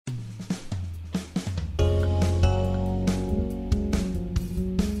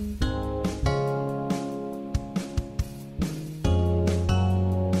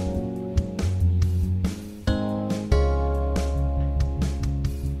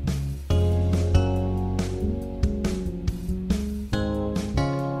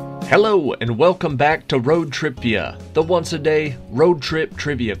Hello and welcome back to Road TRIpVIA, the once-a-day road trip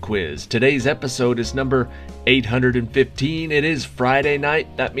trivia quiz. Today's episode is number 815. It is Friday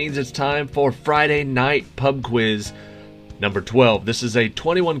night. That means it's time for Friday night pub quiz number 12. This is a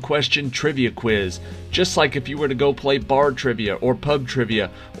 21-question trivia quiz, just like if you were to go play bar trivia or pub trivia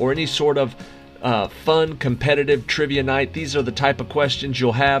or any sort of fun, competitive trivia night. These are the type of questions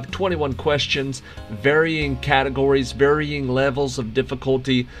you'll have. 21 questions, varying categories, varying levels of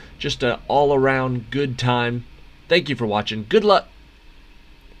difficulty, just an all-around good time. Thank you for watching. Good luck!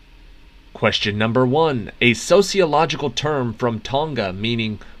 Question number 1. A sociological term from Tonga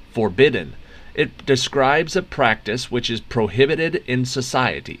meaning forbidden. It describes a practice which is prohibited in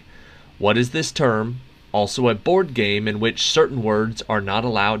society. What is this term? Also a board game in which certain words are not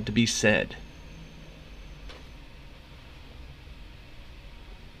allowed to be said.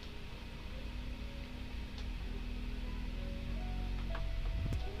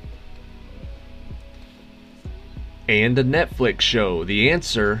 And a Netflix show. The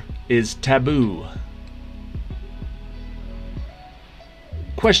answer is taboo.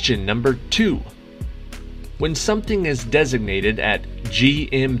 Question number 2. When something is designated at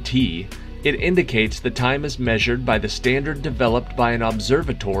GMT, it indicates the time is measured by the standard developed by an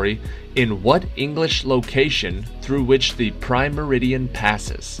observatory in what English location through which the prime meridian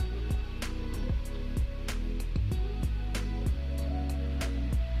passes?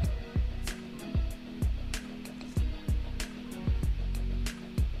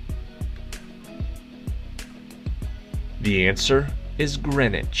 The answer is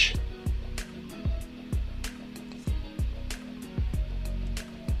Greenwich.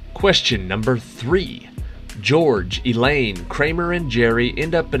 Question number 3. George, Elaine, Kramer, and Jerry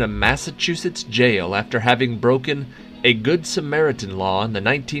end up in a Massachusetts jail after having broken a Good Samaritan law in the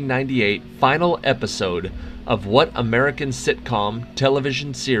 1998 final episode of what American sitcom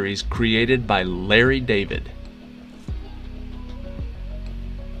television series created by Larry David?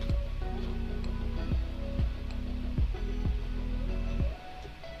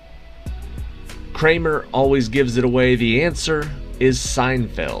 Kramer always gives it away. The answer is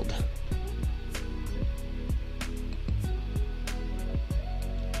Seinfeld.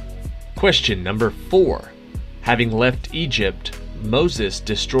 Question number 4. Having left Egypt, Moses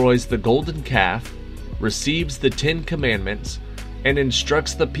destroys the golden calf, receives the 10 commandments, and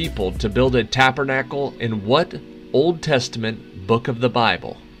instructs the people to build a tabernacle in what Old Testament book of the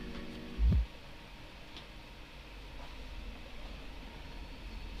Bible?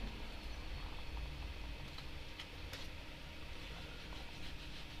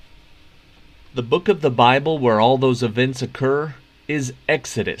 The book of the Bible where all those events occur is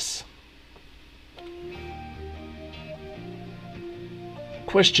Exodus.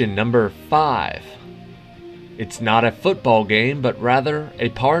 Question number 5. It's not a football game, but rather a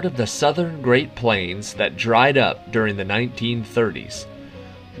part of the southern Great Plains that dried up during the 1930s.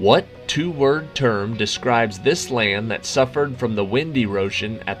 What two-word term describes this land that suffered from the wind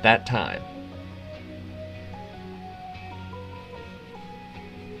erosion at that time?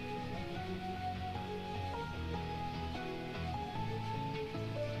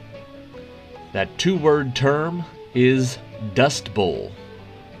 That two-word term is Dust Bowl.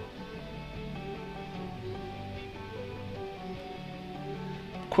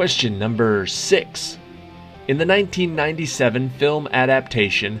 Question number 6. In the 1997 film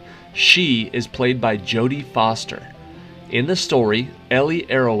adaptation, She is played by Jodie Foster. In the story, Ellie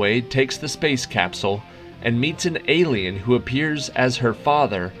Arroway takes the space capsule and meets an alien who appears as her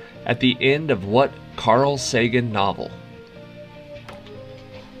father at the end of what Carl Sagan novel?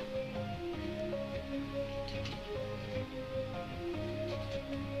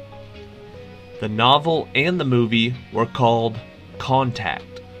 The novel and the movie were called Contact.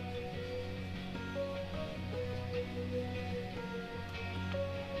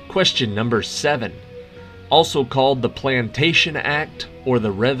 Question number 7. Also called the Plantation Act or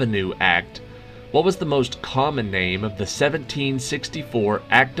the Revenue Act, what was the most common name of the 1764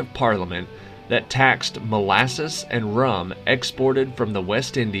 Act of Parliament that taxed molasses and rum exported from the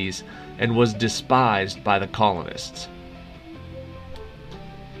West Indies and was despised by the colonists?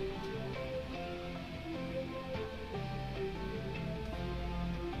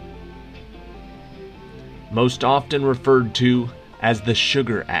 Most often referred to as the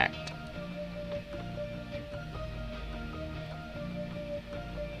Sugar Act.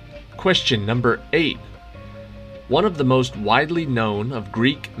 Question number 8. One of the most widely known of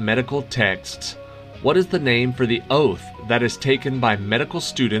Greek medical texts, what is the name for the oath that is taken by medical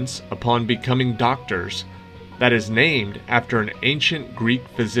students upon becoming doctors that is named after an ancient Greek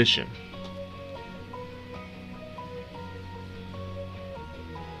physician?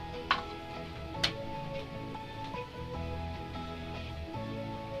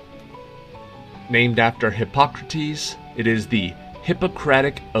 Named after Hippocrates, it is the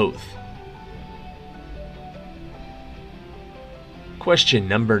Hippocratic Oath. Question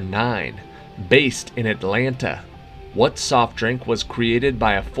number 9. Based in Atlanta, what soft drink was created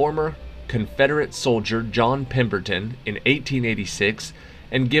by a former Confederate soldier, John Pemberton, in 1886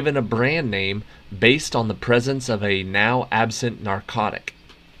 and given a brand name based on the presence of a now absent narcotic?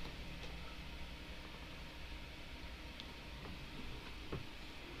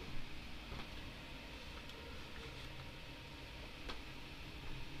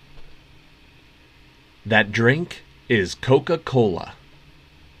 That drink is Coca-Cola.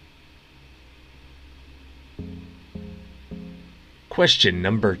 Question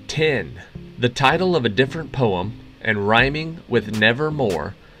number 10. The title of a different poem and rhyming with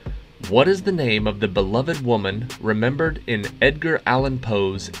nevermore. What is the name of the beloved woman remembered in Edgar Allan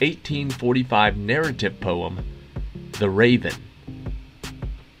Poe's 1845 narrative poem, The Raven?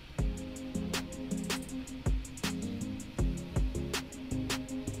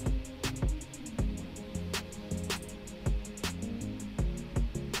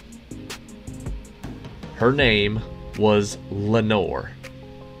 Her name was Lenore.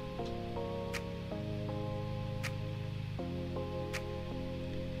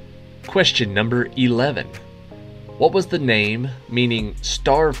 Question number 11. What was the name, meaning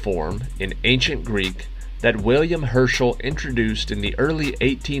star form, in ancient Greek that William Herschel introduced in the early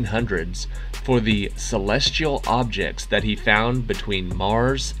 1800s for the celestial objects that he found between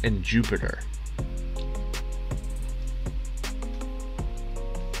Mars and Jupiter?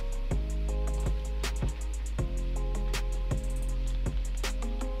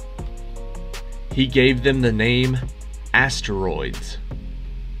 He gave them the name asteroids.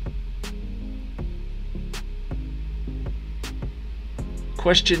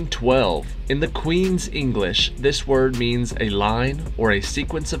 Question 12. In the Queen's English, this word means a line or a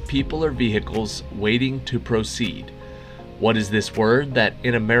sequence of people or vehicles waiting to proceed. What is this word that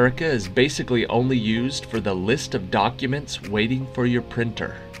in America is basically only used for the list of documents waiting for your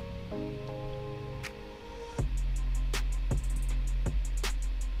printer?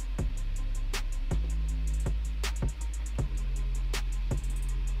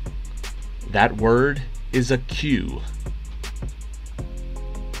 That word is a queue.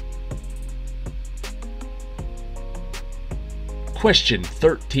 Question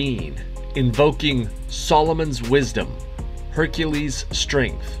 13. Invoking Solomon's wisdom, Hercules'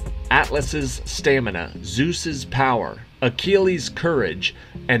 strength, Atlas's stamina, Zeus's power, Achilles' courage,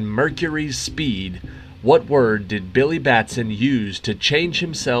 and Mercury's speed, what word did Billy Batson use to change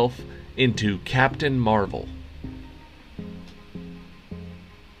himself into Captain Marvel?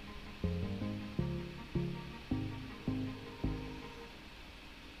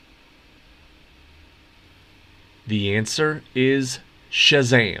 The answer is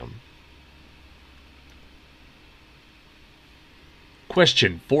Shazam.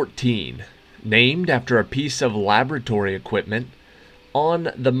 Question 14. Named after a piece of laboratory equipment,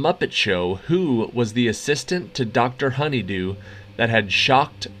 on The Muppet Show, who was the assistant to Dr. Honeydew that had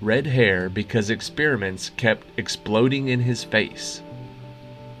shocked red hair because experiments kept exploding in his face?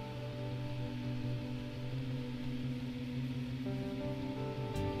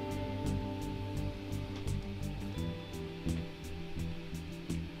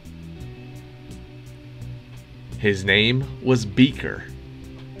 His name was Beaker.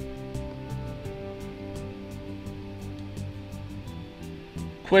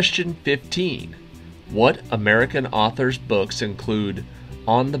 Question 15. What American author's books include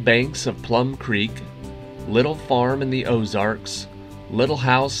On the Banks of Plum Creek, Little Farm in the Ozarks, Little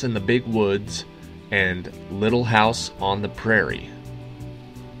House in the Big Woods, and Little House on the Prairie?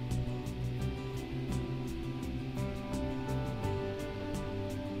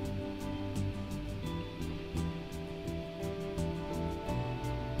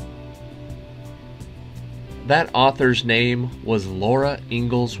 That author's name was Laura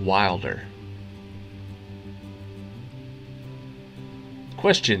Ingalls Wilder.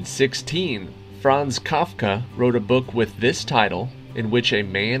 Question 16. Franz Kafka wrote a book with this title, in which a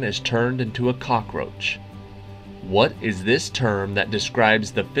man is turned into a cockroach. What is this term that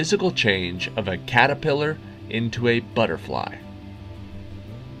describes the physical change of a caterpillar into a butterfly?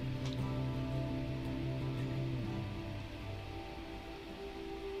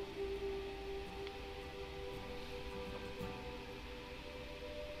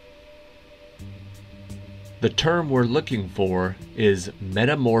 The term we're looking for is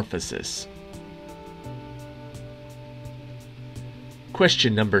metamorphosis.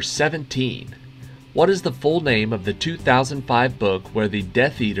 Question number 17. What is the full name of the 2005 book where the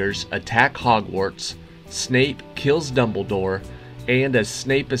Death Eaters attack Hogwarts, Snape kills Dumbledore, And as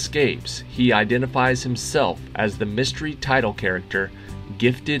Snape escapes, he identifies himself as the mystery title character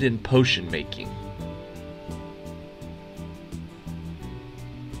gifted in potion making.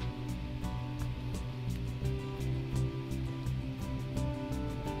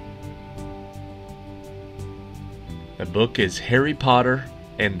 The book is Harry Potter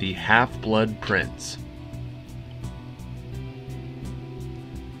and the Half-Blood Prince.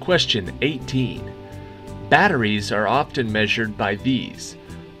 Question 18. Batteries are often measured by these.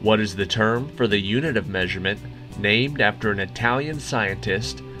 What is the term for the unit of measurement named after an Italian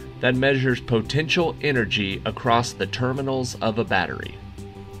scientist that measures potential energy across the terminals of a battery?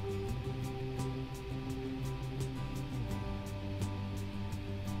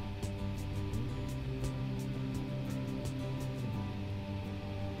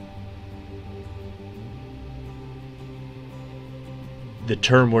 The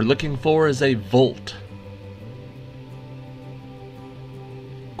term we're looking for is a volt.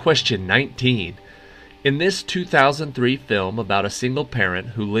 Question 19. In this 2003 film about a single parent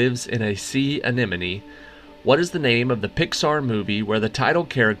who lives in a sea anemone, what is the name of the Pixar movie where the title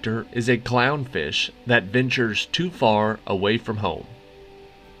character is a clownfish that ventures too far away from home?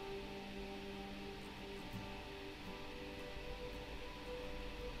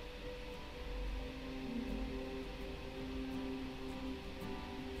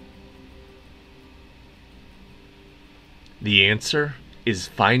 The answer is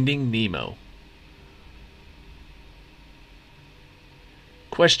Finding Nemo.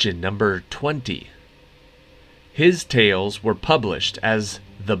 Question number 20. His tales were published as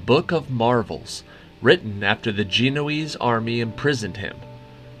the Book of Marvels, written after the Genoese army imprisoned him.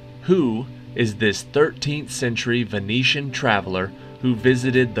 Who is this 13th century Venetian traveler who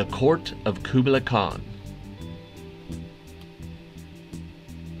visited the court of Kublai Khan?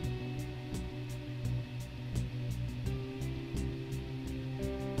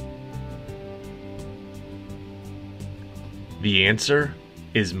 The answer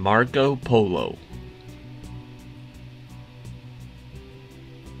is Marco Polo.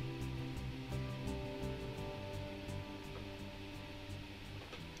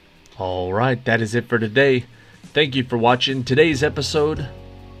 Alright, that is it for today. Thank you for watching today's episode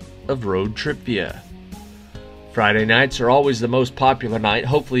of Road TRIpVIA. Friday nights are always the most popular night.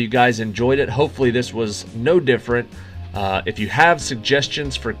 Hopefully you guys enjoyed it. Hopefully this was no different. If you have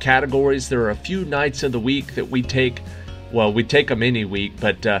suggestions for categories, there are a few nights of the week that we take. Well, we take them any week,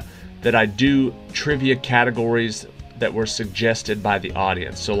 but that I do trivia categories that were suggested by the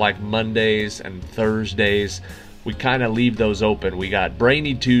audience. So like Mondays and Thursdays, we kind of leave those open. We got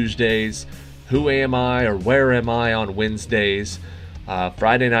Brainy Tuesdays, Who Am I or Where Am I on Wednesdays,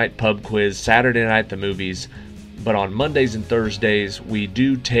 Friday night pub quiz, Saturday night the movies. But on Mondays and Thursdays, we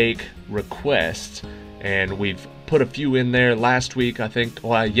do take requests, and we've put a few in there. Last week, I think,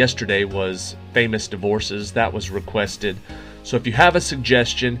 well, yesterday was Famous Divorces. That was requested. So if you have a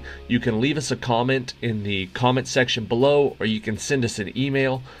suggestion, you can leave us a comment in the comment section below, or you can send us an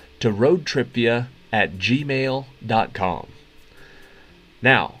email to roadtripvia@gmail.com.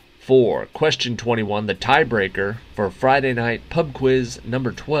 Now, for question 21, the tiebreaker for Friday night pub quiz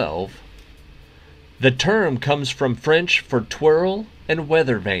number 12. The term comes from French for twirl and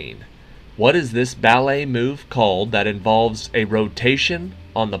weather vane. What is this ballet move called that involves a rotation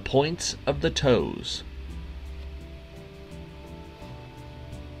on the points of the toes?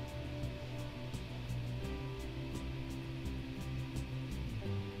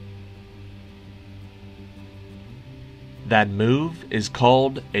 That move is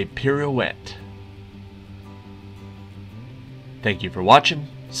called a pirouette. Thank you for watching.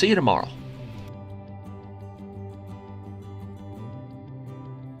 See you tomorrow.